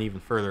to go down even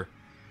further.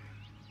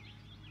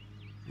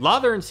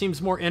 Lothern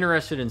seems more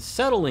interested in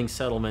settling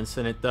settlements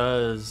than it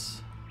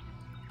does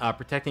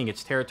protecting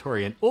its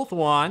territory in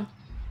Ulthuan.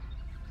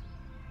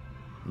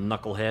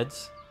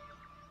 Knuckleheads.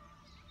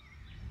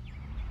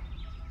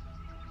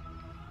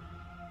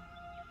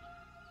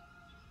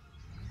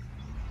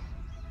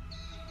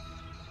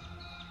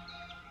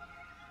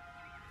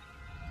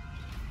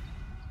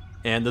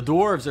 And the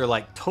dwarves are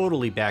like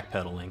totally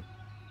backpedaling.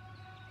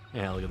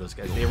 Yeah, look at those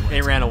guys.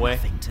 They ran away.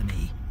 To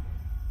me.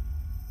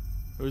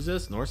 Who's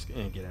this? Norse?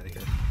 Get out of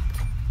here.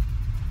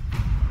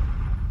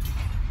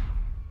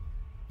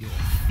 Your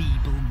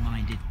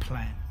feeble-minded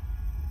plan.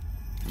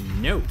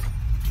 No.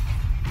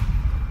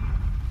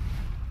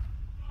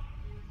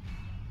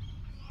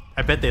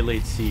 I bet they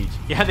laid siege.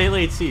 Yeah, they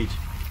laid siege.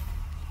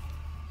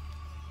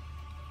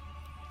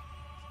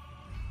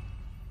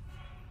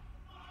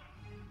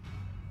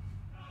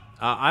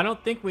 I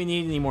don't think we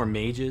need any more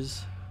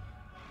mages.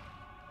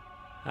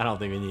 I don't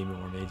think we need any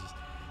more mages.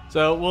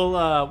 So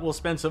we'll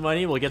spend some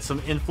money. We'll get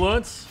some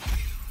influence.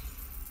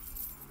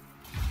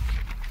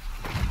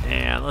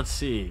 And let's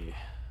see.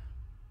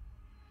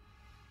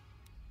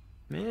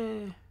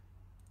 I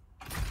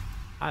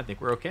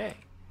think we're okay.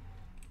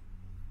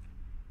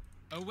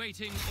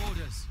 Awaiting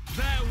orders.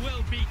 There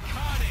will be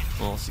carnage.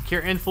 Well,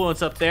 secure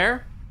influence up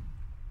there.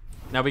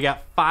 Now we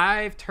got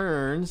 5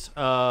 turns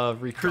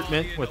of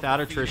recruitment Guardian without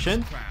of the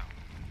attrition. Phoenix Crown.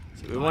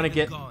 So we want to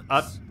get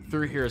up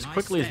through here as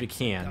quickly as we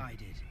can.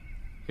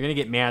 They're gonna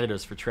get mad at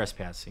us for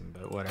trespassing,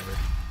 but whatever.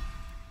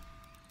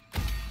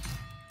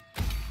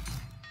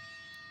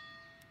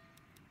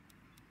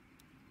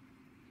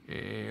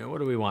 What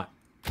do we want?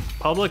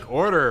 Public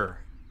order.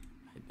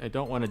 I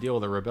don't want to deal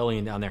with a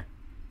rebellion down there.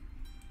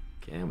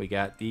 Okay, we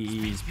got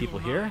these people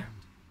here.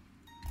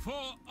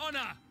 For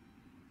honor.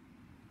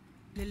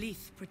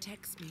 Lilith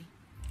protects me.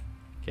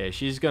 Okay,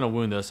 she's gonna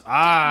wound us.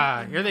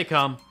 Ah, here they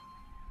come.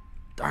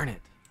 Darn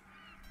it.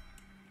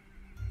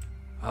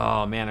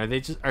 Oh man, are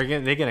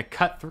they gonna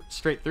cut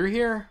straight through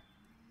here?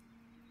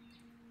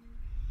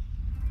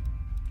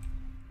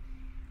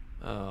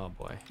 Oh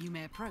boy. You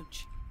may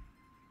approach.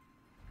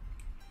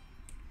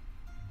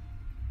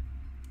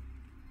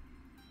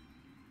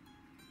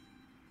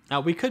 Now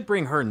we could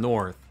bring her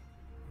north,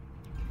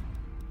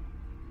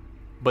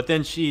 but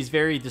then she's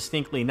very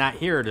distinctly not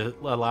here to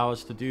allow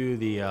us to do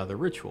the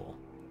ritual.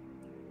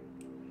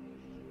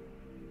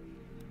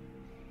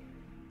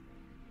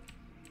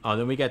 Oh,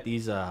 then we got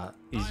these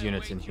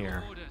units in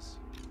here.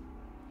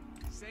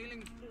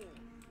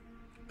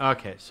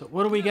 Okay, so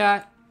what do we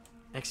got?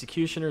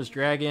 Executioners,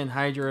 dragon,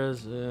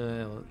 hydras,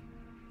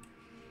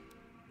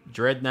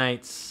 dread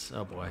knights.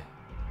 Oh boy.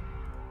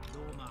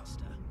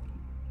 Lawmaster.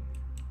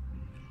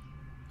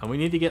 And we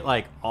need to get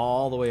like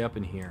all the way up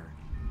in here.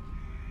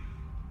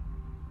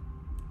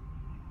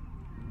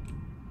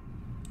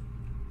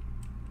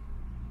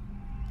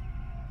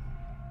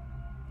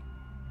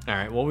 All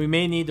right, well, we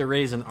may need to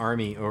raise an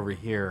army over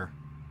here.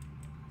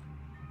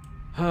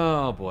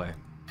 Oh boy.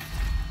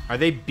 Are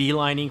they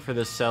beelining for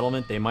this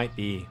settlement? They might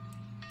be.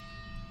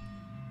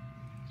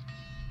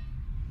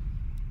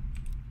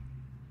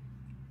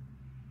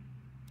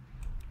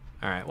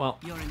 All right, well,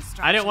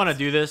 I didn't want to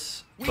do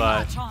this,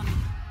 but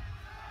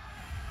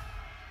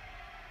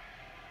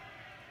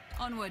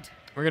Onward.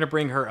 we're going to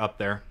bring her up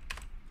there.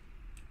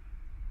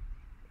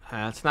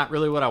 It's not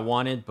really what I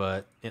wanted,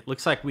 but it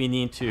looks like we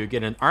need to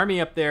get an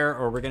army up there,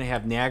 or we're going to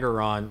have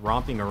Naggarond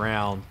romping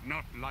around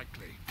Not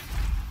likely.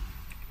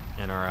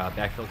 in our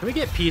backfield. Can we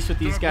get peace with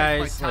these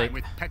guys? Like,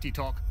 with petty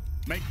talk.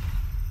 Make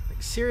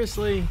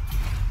seriously?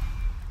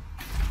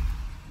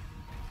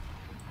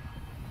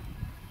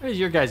 What is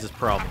your guys'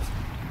 problem?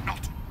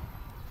 not.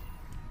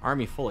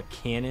 Army full of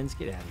cannons?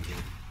 Get out of here.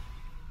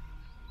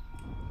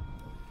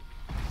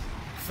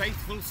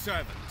 Faithful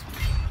servant.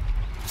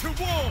 To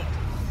war.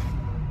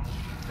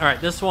 All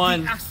right, this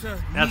one,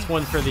 that's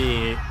one for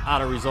the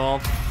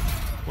auto-resolve.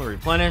 We'll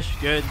replenish.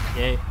 Good.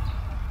 Yay.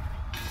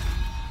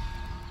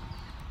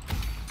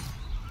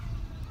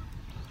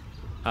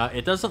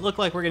 It doesn't look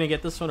like we're going to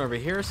get this one over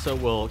here, so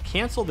we'll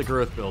cancel the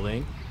growth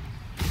building.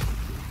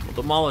 We'll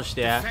demolish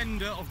that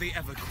Defender of the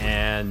Everqueen.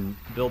 and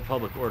build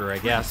public order, I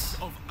guess.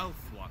 Of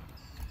Ulthuan.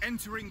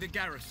 Entering the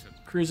garrison.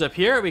 Cruise up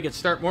here. We could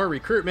start more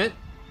recruitment.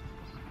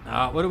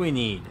 What do we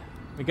need?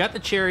 We got the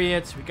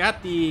chariots. We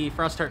got the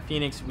Frostheart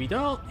Phoenix. We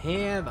don't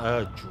have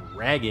a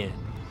dragon.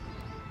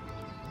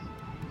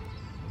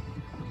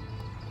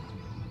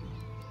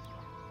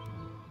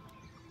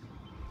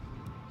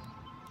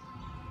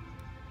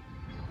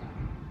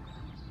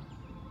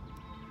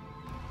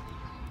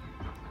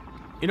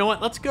 You know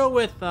what? Let's go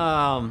with,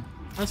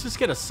 let's just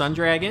get a Sun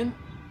Dragon.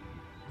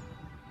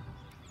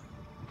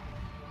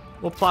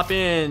 We'll plop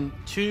in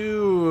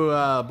 2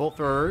 bolt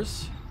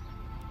throwers.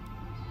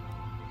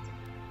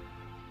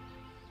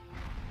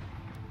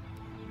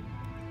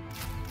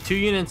 Two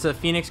units of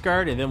Phoenix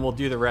Guard, and then we'll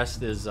do the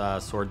rest as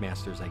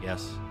Swordmasters, I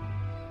guess.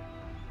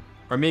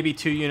 Or maybe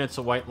 2 units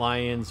of White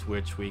Lions,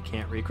 which we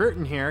can't recruit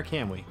in here,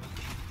 can we?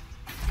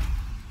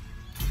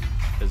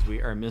 Because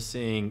we are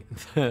missing,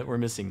 we're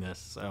missing this,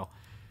 so.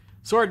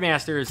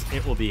 Swordmasters,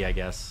 it will be, I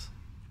guess.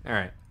 All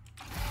right.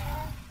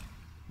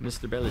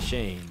 Mr.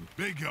 Bel-Eshain.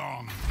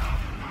 Begone.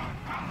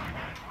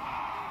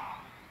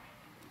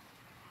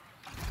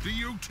 Do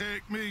you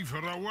take me for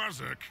a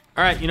wazzock?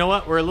 All right, you know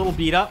what? We're a little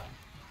beat up,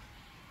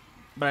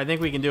 but I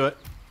think we can do it.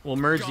 We'll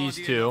merge these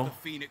Guardian two. of the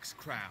Phoenix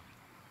Crown.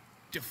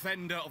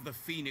 Defender of the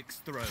Phoenix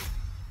Throne.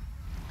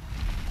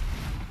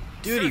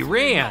 Dude, he Certainly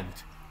ran.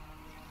 not.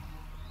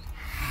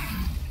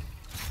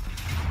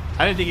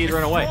 I didn't think he'd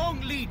run A away.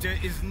 strong leader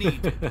is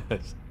needed.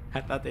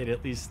 I thought they'd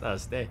at least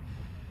stay.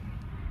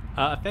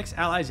 Affects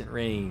allies at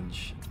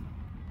range.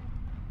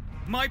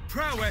 My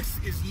prowess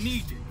is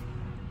needed.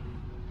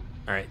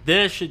 All right,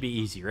 this should be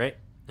easy, right?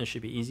 This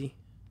should be easy.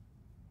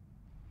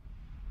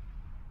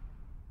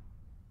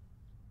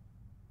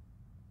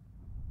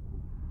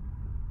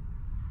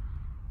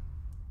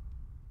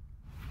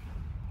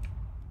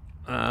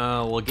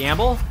 We'll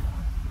gamble.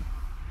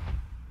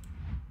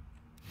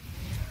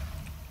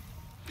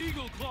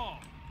 Eagle Claw.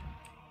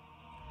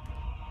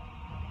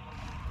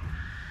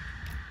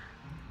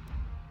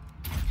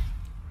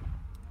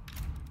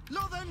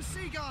 Lothen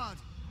Seaguard.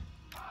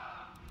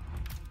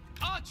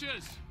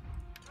 Archers.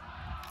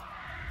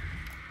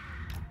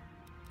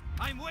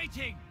 I'm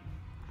waiting.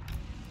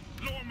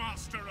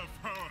 Loremaster of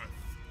Hearth.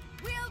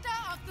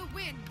 Wielder of the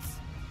winds.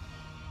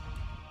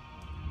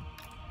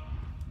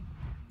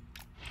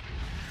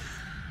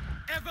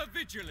 Ever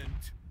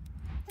vigilant.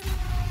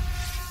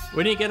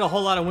 We didn't get a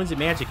whole lot of winds of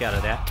magic out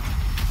of that.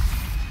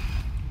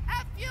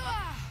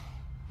 Affua.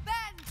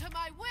 Bend to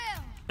my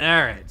will.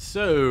 All right,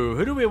 so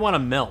who do we want to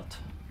melt?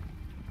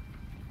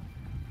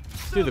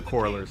 Let's do the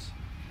Corlers.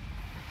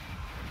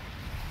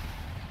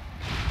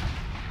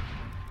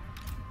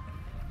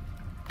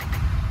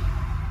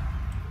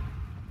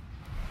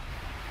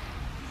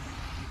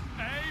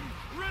 Aim.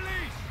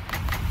 Release.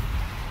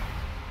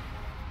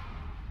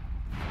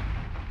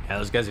 Yeah,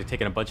 those guys are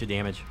taking a bunch of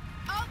damage.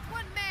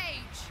 Outward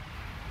mage.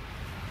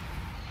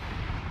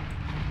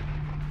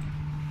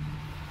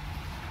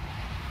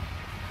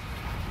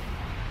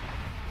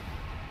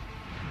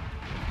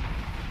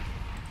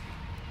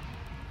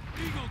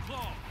 Eagle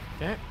Claw.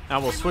 Okay, I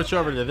will switch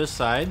over to this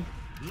side.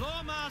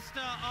 Lawmaster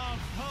of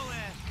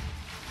Hoeth.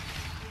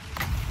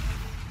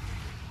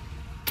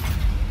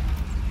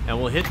 And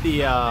we'll hit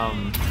the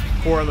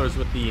Corlers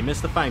with the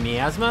Mystifying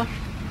Miasma.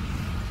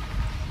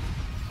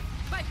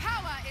 My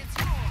power is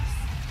yours.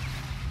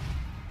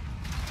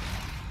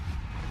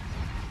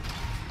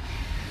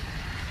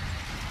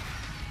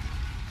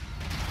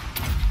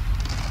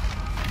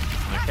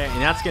 Okay,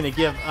 and that's going to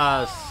give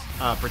us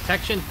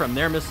protection from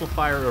their missile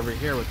fire over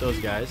here with those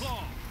guys.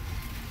 Claw.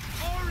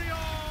 Warrior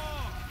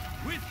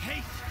with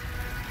haste.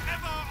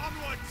 Ever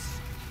onwards.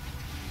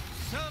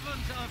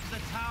 Servant of the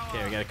tower.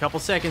 Okay, we got a couple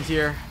seconds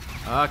here.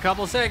 A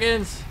couple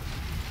seconds.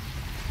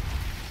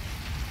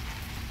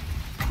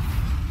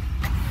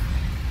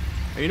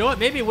 You know what?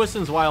 Maybe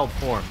Wiston's wild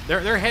form.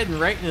 They're heading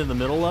right into the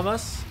middle of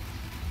us.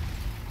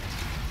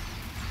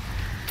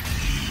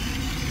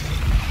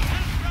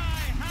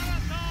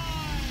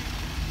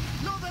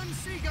 Lothen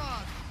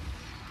Seaguard.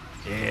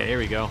 Yeah, here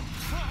we go.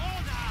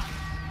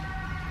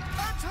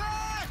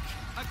 Attack!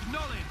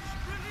 Acknowledge.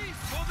 Release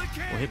for the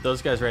king. We'll hit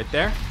those guys right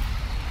there.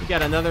 We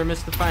got another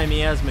Mystifying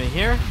Miasma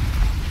here.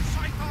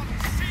 Siphon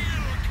Seal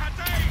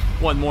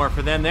Cadei. One more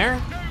for them there. No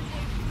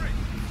one break.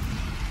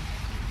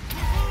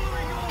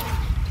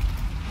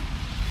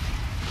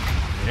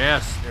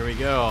 Yes, there we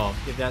go.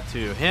 Give that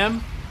to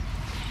him.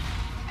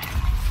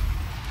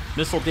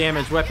 Missile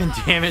damage, weapon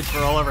damage for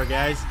all of our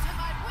guys. To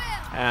my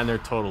will. And they're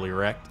totally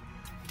wrecked.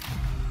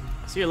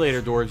 See you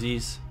later,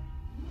 dwarvesies.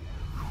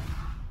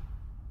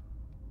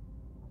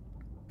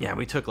 Yeah,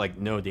 we took like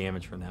no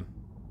damage from them.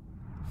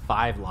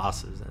 5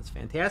 losses. That's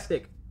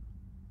fantastic.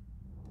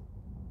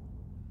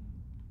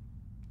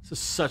 This is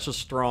such a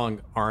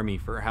strong army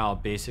for how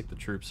basic the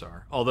troops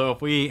are. Although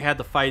if we had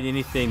to fight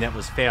anything that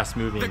was fast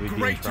moving, The we'd be in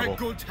greater trouble.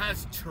 good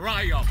has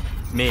triumphed.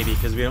 Maybe,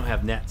 because we don't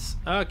have nets.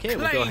 Okay,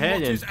 we'll go Claim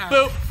ahead what and is ours.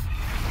 boop.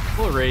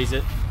 We'll raise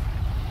it.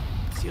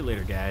 See you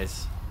later,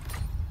 guys.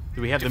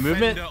 Do we have the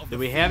movement? Defender of Do the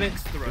we have it?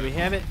 Phoenix Do we Throne.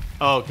 have it?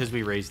 Oh, because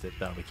we raised it,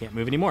 though. We can't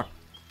move anymore.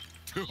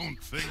 Don't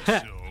think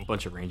so.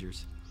 Bunch of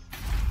rangers.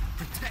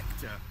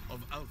 Protector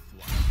of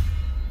Elfwine.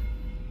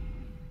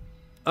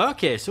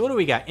 Okay, so what do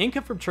we got?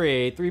 Income from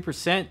trade,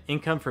 3%.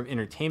 Income from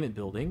entertainment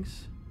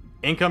buildings.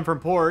 Income from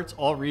ports,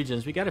 all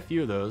regions. We got a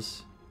few of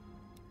those.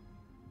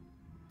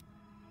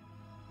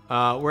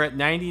 We're at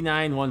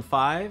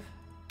 99.15.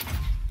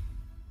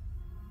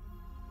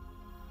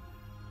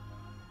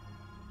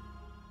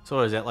 So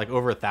what is that, like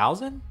over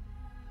 1,000?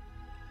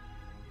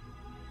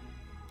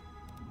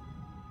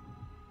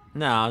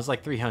 No, it's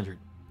like 300.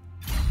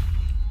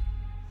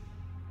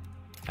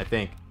 I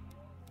think.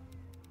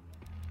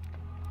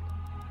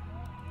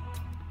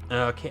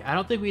 Okay, I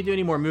don't think we can do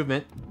any more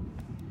movement.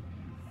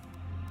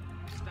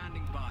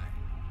 Standing by.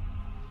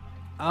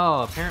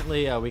 Oh,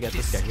 apparently we got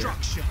this guy here.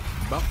 Destruction.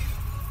 Bump.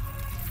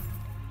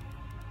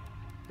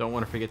 Don't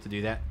want to forget to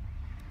do that.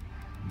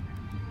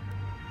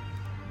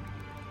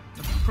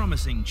 A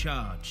promising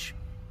charge.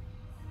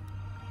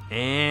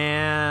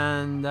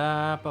 And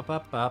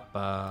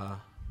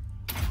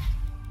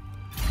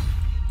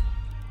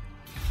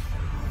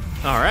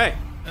Oh, all right.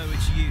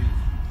 it's you.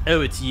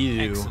 Oh, it's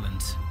you.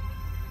 Excellent.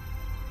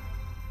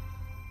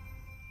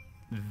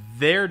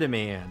 Their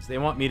demands. They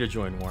want me to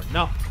join war.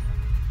 No.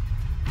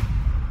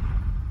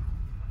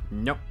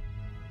 Nope.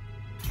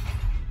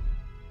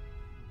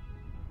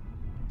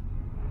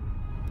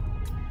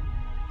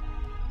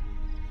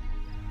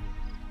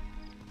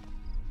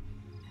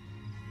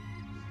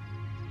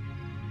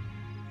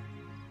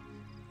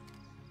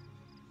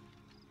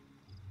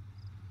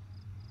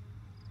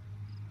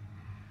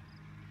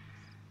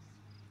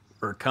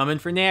 We're coming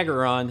for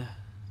Naggarond.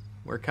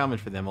 We're coming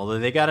for them. Although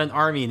they got an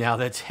army now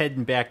that's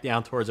heading back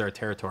down towards our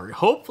territory.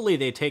 Hopefully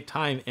they take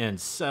time and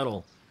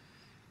settle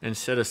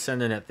instead of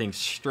sending that thing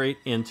straight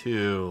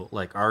into,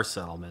 like, our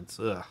settlements.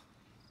 Ugh.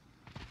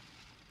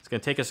 It's going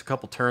to take us a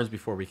couple turns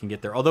before we can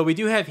get there. Although we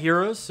do have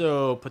heroes,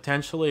 so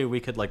potentially we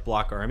could, like,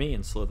 block army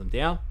and slow them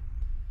down.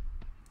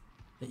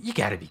 You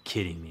got to be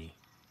kidding me.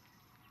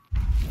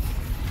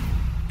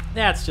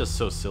 That's just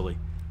so silly.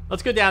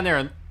 Let's go down there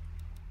and...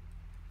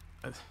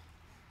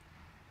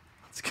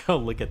 Let's go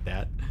look at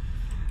that.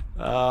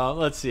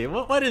 Let's see.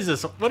 What is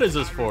this? What is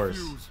this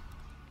force?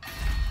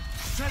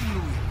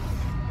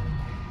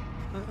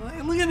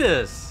 Look at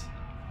this.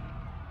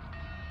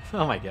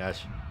 Oh my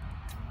gosh.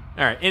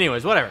 All right.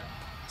 Anyways, whatever.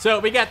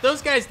 So we got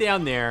those guys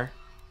down there.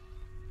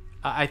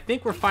 I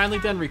think we're finally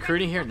done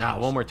recruiting here. Nah,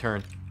 one more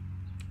turn.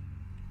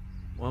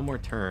 One more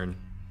turn.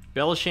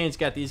 Bel-Eshain's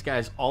got these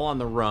guys all on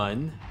the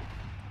run.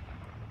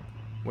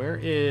 Where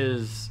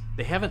is...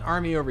 They have an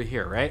army over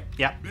here, right?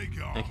 Yep.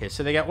 Okay,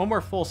 so they got one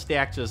more full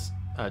stack just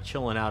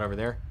chilling out over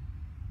there.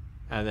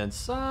 And then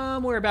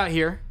somewhere about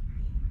here,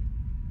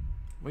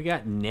 we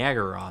got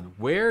Naggarond.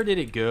 Where did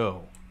it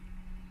go?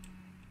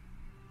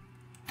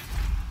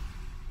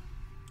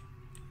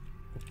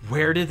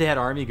 Where did that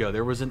army go?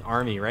 There was an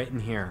army right in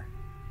here.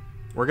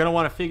 We're going to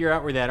want to figure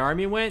out where that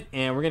army went,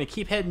 and we're going to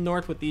keep heading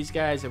north with these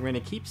guys, and we're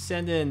going to keep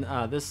sending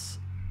this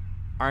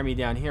army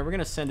down here. We're going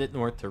to send it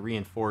north to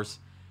reinforce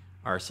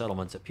our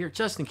settlements up here,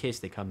 just in case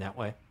they come that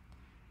way.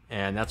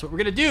 And that's what we're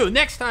going to do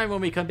next time when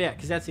we come back,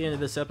 because that's the end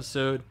of this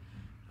episode.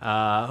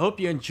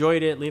 Hope you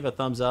enjoyed it. Leave a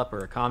thumbs up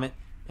or a comment,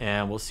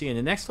 and we'll see you in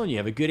the next one. You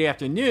have a good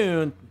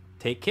afternoon.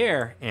 Take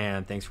care,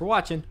 and thanks for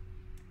watching.